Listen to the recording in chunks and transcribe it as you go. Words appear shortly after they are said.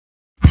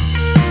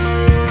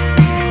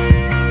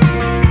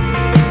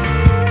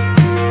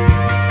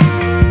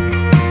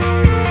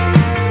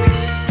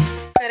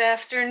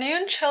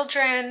afternoon,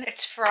 children.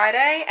 It's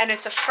Friday, and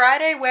it's a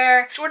Friday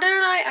where Jordan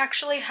and I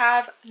actually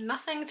have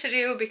nothing to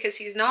do because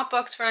he's not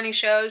booked for any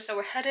shows. So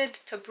we're headed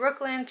to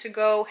Brooklyn to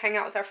go hang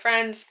out with our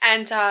friends.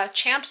 And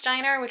Champ's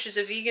Diner, which is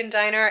a vegan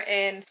diner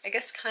in, I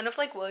guess, kind of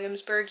like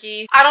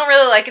Williamsburg-y. I don't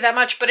really like it that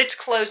much, but it's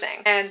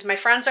closing. And my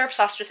friends are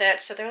obsessed with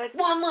it, so they're like,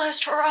 one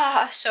last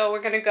hurrah! So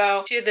we're gonna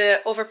go to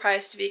the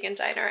overpriced vegan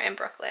diner in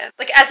Brooklyn.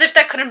 Like, as if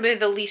that couldn't be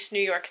the least New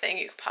York thing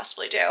you could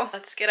possibly do.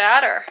 Let's get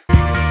at her.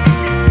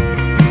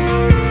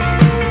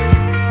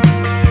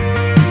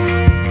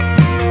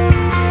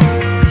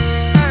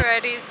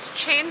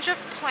 Change of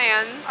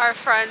plans. Our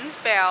friends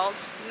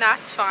bailed, and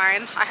that's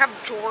fine. I have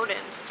Jordan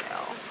still.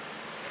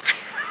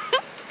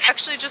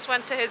 Actually just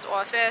went to his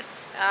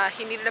office.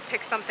 He needed to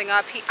pick something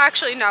up.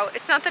 Actually, no,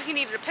 it's not that he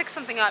needed to pick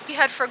something up. He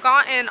had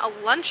forgotten a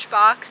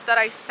lunchbox that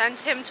I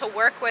sent him to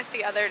work with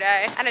the other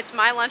day. And it's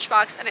my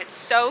lunchbox, and it's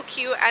so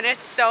cute, and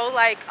it's so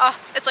like,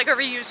 it's like a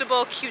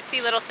reusable,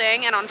 cutesy little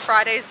thing. And on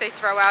Fridays, they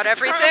throw out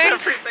everything.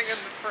 Everything in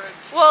the fridge.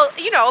 Well,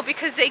 you know,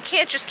 because they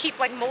can't just keep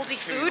like moldy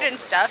food and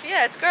stuff.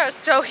 Yeah, it's gross.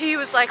 So he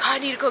was like, oh, I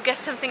need to go get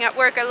something at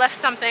work. I left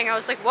something. I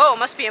was like, whoa, it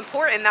must be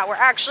important that we're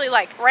actually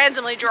like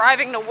randomly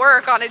driving to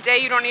work on a day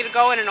you don't need to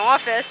go in an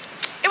office.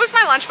 It was my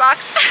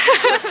lunchbox.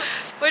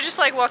 We're just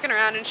like walking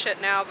around and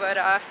shit now, but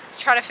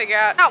trying to figure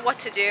out not what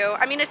to do.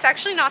 I mean, it's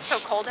actually not so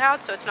cold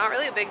out, so it's not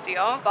really a big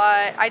deal,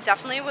 but I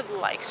definitely would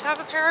like to have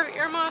a pair of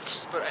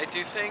earmuffs. But I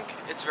do think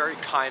it's very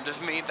kind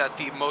of me that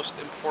the most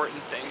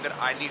important thing that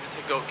I needed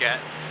to go get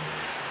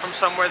from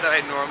somewhere that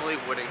I normally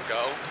wouldn't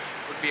go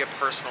would be a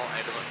personal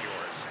item of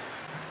yours.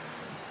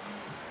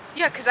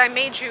 Yeah, because I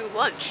made you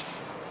lunch.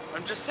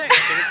 I'm just saying, I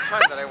think it's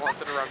kind that I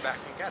wanted to run back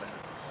and get it.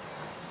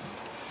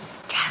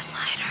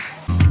 Gaslighter.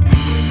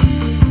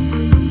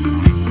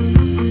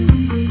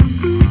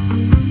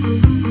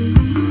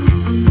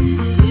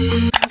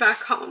 I'm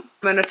back home.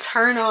 I'm gonna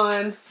turn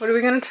on, what are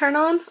we gonna turn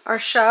on? Our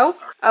show?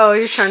 Oh,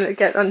 you're trying to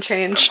get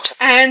Unchanged.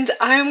 And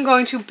I'm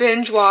going to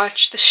binge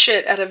watch the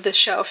shit out of this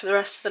show for the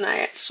rest of the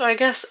night. So I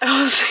guess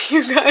I'll see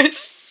you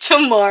guys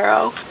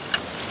tomorrow.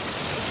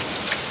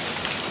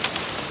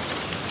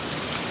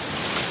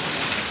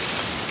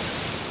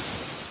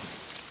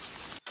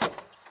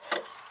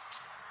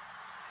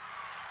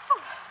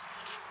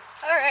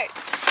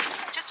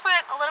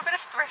 A little bit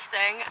of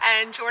thrifting,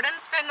 and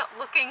Jordan's been not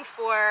looking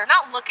for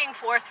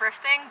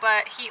thrifting,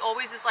 but he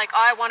always is like,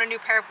 oh, I want a new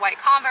pair of white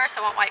Converse,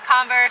 I want white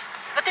Converse,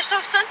 but they're so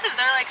expensive,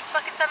 they're like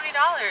fucking $70.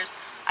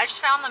 I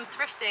just found them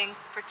thrifting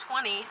for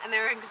 $20, and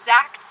they're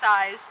exact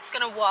size. I'm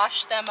gonna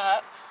wash them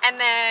up. And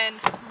then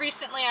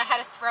recently I had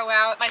to throw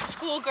out my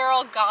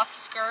schoolgirl goth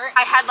skirt.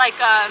 I had like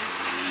a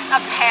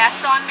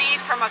pass on me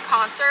from a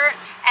concert,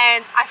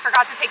 and I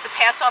forgot to take the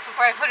pass off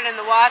before I put it in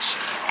the wash,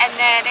 and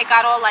then it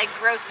got all like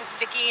gross and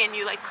sticky, and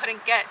you like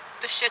couldn't get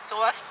the shits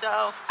off.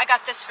 So I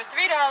got this for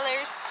 $3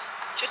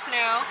 just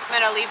now. I'm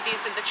gonna leave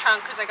these in the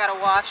trunk because I gotta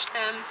wash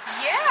them.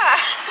 Yeah.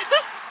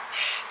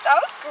 That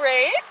was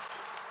great.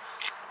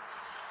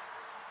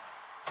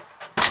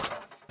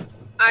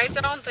 I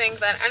don't think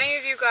that any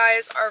of you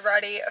guys are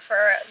ready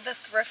for the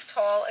thrift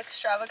haul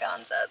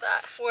extravaganza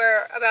that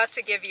we're about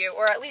to give you,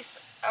 or at least,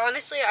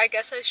 honestly, I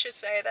guess I should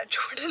say that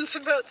Jordan's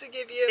about to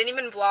give you. I didn't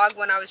even vlog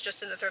when I was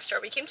just in the thrift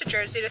store. We came to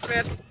Jersey to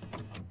thrift.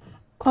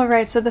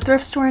 Alright, so the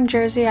thrift store in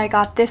Jersey, I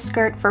got this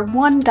skirt for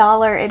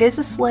 $1. It is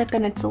a slip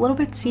and it's a little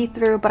bit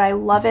see-through, but I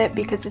love it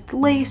because it's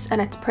lace and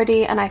it's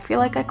pretty, and I feel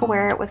like I could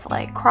wear it with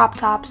like crop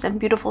tops and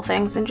beautiful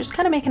things and just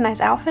kind of make a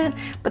nice outfit.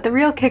 But the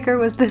real kicker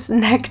was this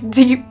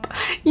neck-deep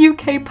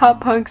UK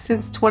pop punk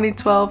since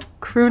 2012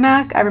 crew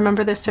neck. I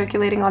remember this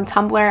circulating on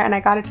Tumblr, and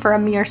I got it for a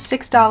mere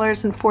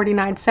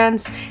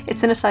 $6.49.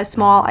 It's in a size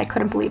small. I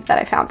couldn't believe that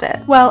I found it.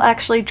 Well,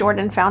 actually,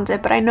 Jordan found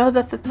it, but I know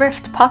that the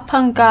thrift pop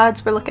punk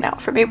gods were looking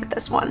out for me with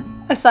this one.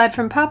 Aside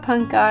from pop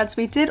punk gods,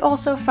 we did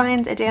also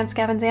find a Dance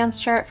Gavin Dance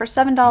shirt for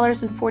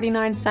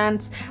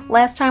 $7.49.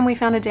 Last time we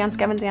found a Dance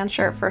Gavin Dance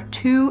shirt for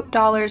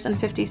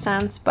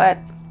 $2.50, but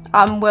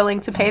I'm willing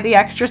to pay the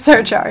extra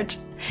surcharge.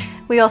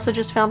 We also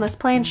just found this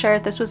plain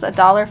shirt. This was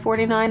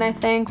 $1.49, I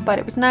think, but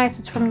it was nice.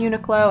 It's from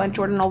Uniqlo, and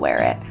Jordan will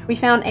wear it. We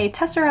found a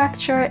Tesseract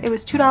shirt. It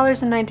was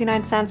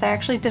 $2.99. I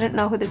actually didn't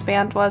know who this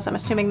band was. I'm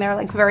assuming they're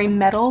like very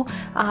metal,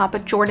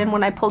 but Jordan,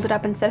 when I pulled it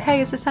up and said,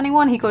 hey, is this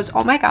anyone? He goes,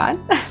 oh my god.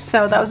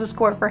 So that was a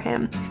score for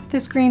him.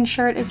 This green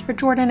shirt is for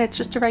Jordan. It's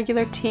just a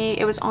regular tee.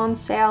 It was on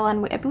sale,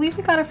 and I believe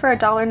we got it for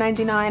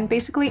 $1.99.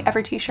 Basically,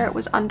 every t-shirt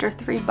was under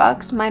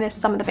 $3, minus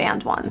some of the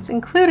band ones,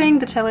 including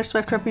the Taylor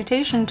Swift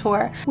Reputation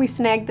tour. We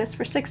snagged this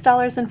for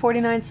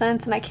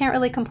 $6.49, and I can't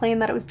really complain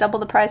that it was double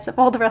the price of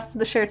all the rest of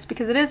the shirts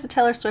because it is a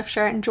Taylor Swift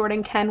shirt and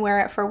Jordan can wear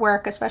it for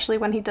work, especially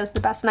when he does the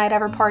Best Night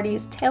Ever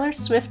parties, Taylor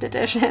Swift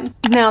edition.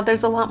 Now,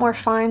 there's a lot more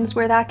finds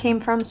where that came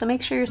from, so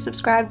make sure you're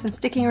subscribed and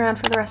sticking around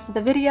for the rest of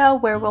the video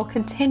where we'll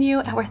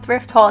continue our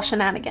thrift haul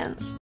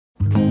shenanigans.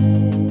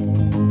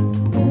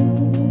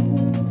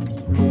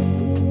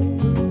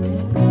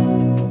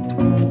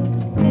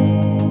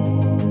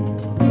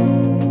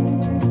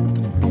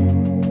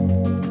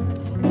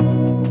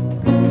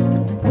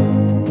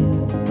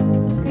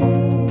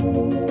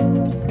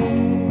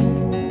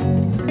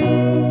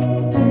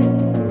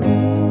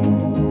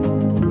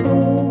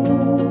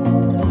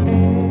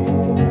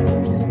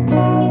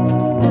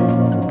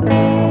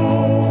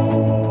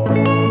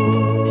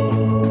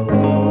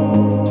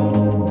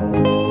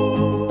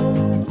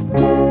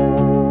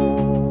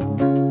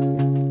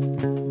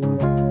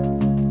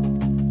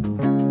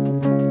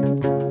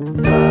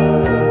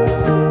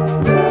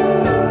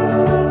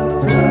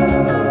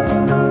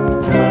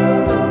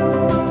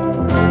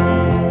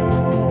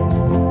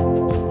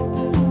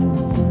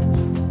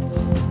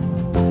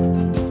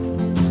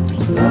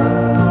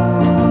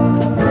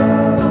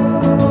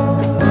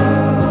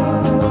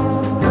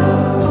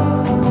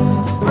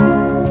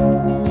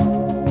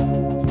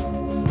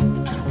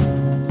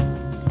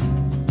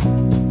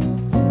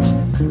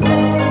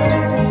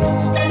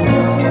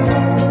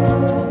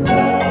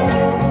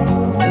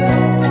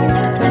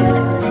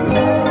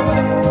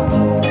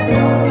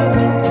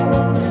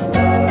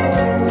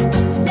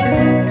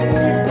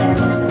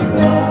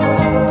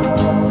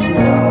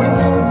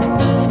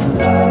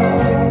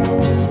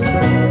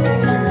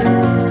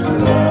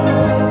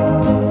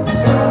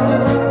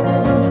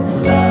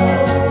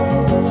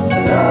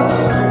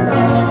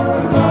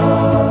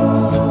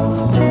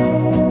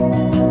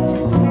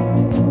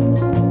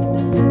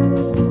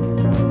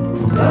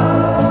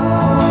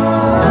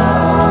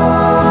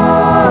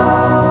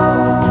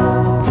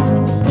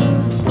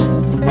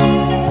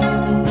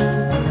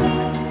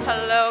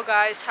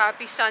 guys,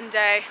 happy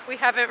Sunday. We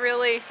haven't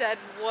really said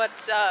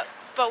what's up,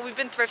 but we've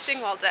been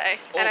thrifting all day.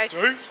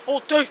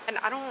 All day. And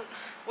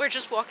we're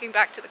just walking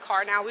back to the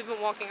car now. We've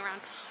been walking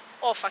around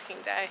all fucking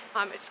day.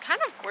 It's kind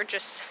of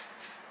gorgeous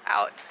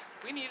out.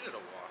 We needed a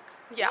walk.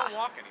 Yeah. We don't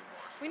walk anymore.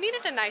 We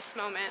needed a nice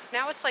moment.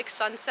 Now it's like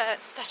sunset.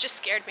 That just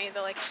scared me. The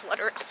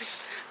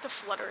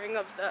fluttering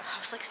of the, I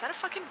was like, is that a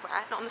fucking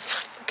rat on the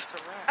side of the car?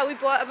 It's a rat. Oh, we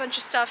bought a bunch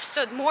of stuff,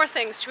 so more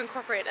things to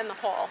incorporate in the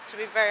haul, to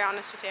be very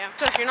honest with you.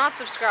 So if you're not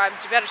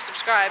subscribed, you better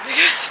subscribe,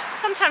 because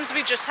sometimes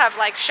we just have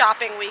like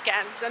shopping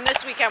weekends, and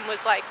this weekend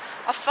was like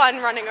a fun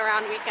running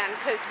around weekend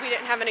because we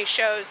didn't have any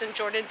shows and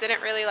Jordan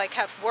didn't really like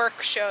have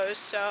work shows,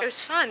 so it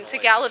was fun to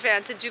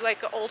gallivant and do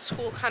like an old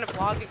school kind of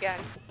vlog again.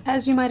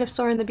 As you might have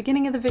saw in the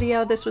beginning of the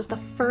video, this was the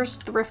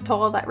first thrift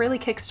haul that really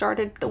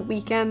kickstarted the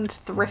weekend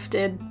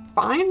thrifted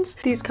finds.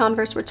 These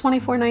Converse were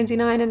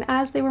 $24.99, and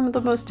as they were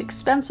the most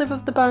expensive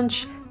of the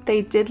bunch,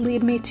 they did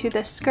lead me to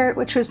this skirt,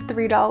 which was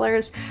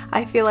 $3.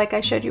 I feel like I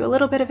showed you a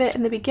little bit of it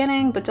in the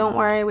beginning, but don't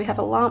worry, we have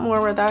a lot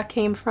more where that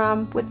came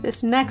from. With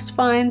this next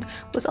find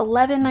was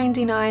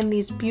 $11.99,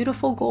 these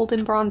beautiful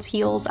golden bronze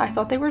heels. I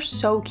thought they were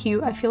so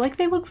cute. I feel like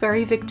they look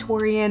very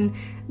Victorian,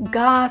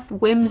 goth,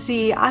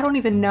 whimsy, I don't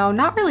even know,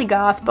 not really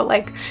goth, but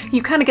like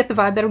you kind of get the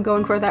vibe that I'm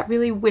going for, that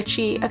really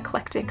witchy,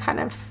 eclectic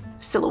kind of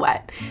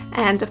silhouette.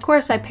 And of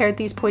course I paired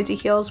these pointy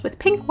heels with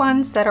pink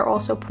ones that are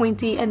also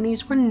pointy, and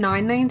these were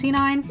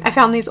 $9.99. I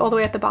found these all the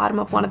way at the bottom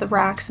of one of the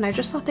racks, and I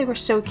just thought they were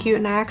so cute,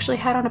 and I actually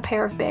had on a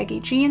pair of baggy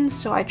jeans,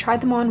 so I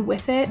tried them on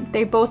with it.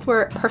 They both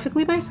were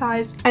perfectly my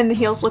size, and the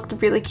heels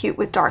looked really cute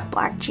with dark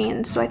black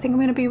jeans, so I think I'm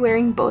going to be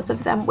wearing both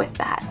of them with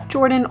that.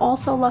 Jordan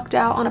also lucked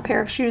out on a pair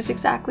of shoes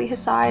exactly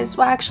his size.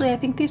 Well, actually I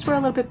think these were a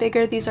little bit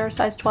bigger. These are a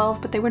size 12,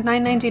 but they were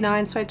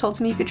 $9.99, so I told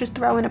him he could just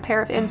throw in a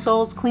pair of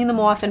insoles, clean them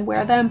off, and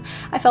wear them.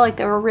 I felt like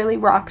they were really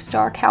rock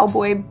star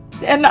cowboy,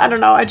 and I don't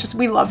know,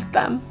 we loved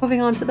them.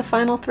 Moving on to the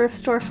final thrift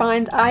store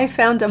find, I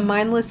found a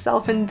mindless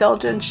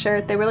self-indulgent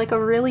shirt. They were like a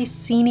really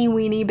sceney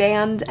weenie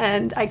band,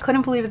 and I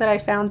couldn't believe that I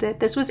found it.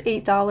 This was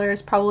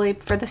 $8, probably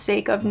for the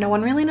sake of no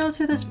one really knows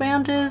who this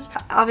band is.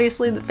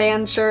 Obviously the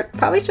band shirt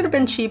probably should have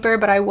been cheaper,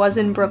 but I was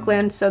in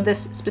Brooklyn, so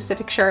this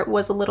specific shirt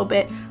was a little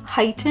bit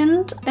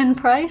heightened in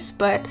price,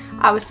 but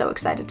I was so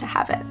excited to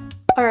have it.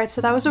 Alright,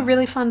 so that was a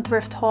really fun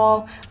thrift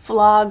haul,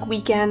 vlog,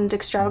 weekend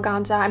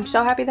extravaganza. I'm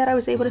so happy that I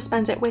was able to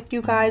spend it with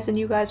you guys and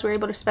you guys were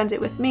able to spend it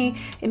with me.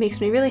 It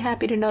makes me really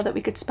happy to know that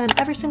we could spend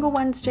every single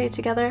Wednesday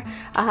together.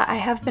 I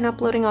have been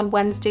uploading on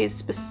Wednesdays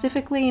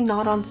specifically,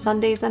 not on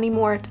Sundays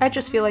anymore. I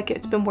just feel like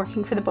it's been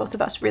working for the both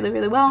of us really,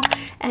 really well.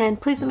 And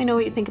please let me know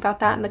what you think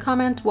about that in the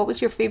comments. What was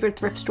your favorite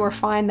thrift store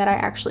find that I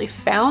actually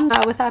found?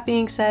 With that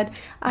being said,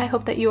 I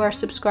hope that you are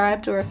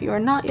subscribed, or if you are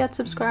not yet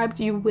subscribed,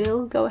 you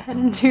will go ahead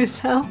and do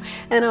so.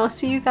 And I'll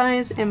see you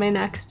guys in my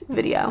next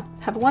video.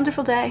 Have a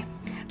wonderful day.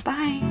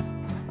 Bye.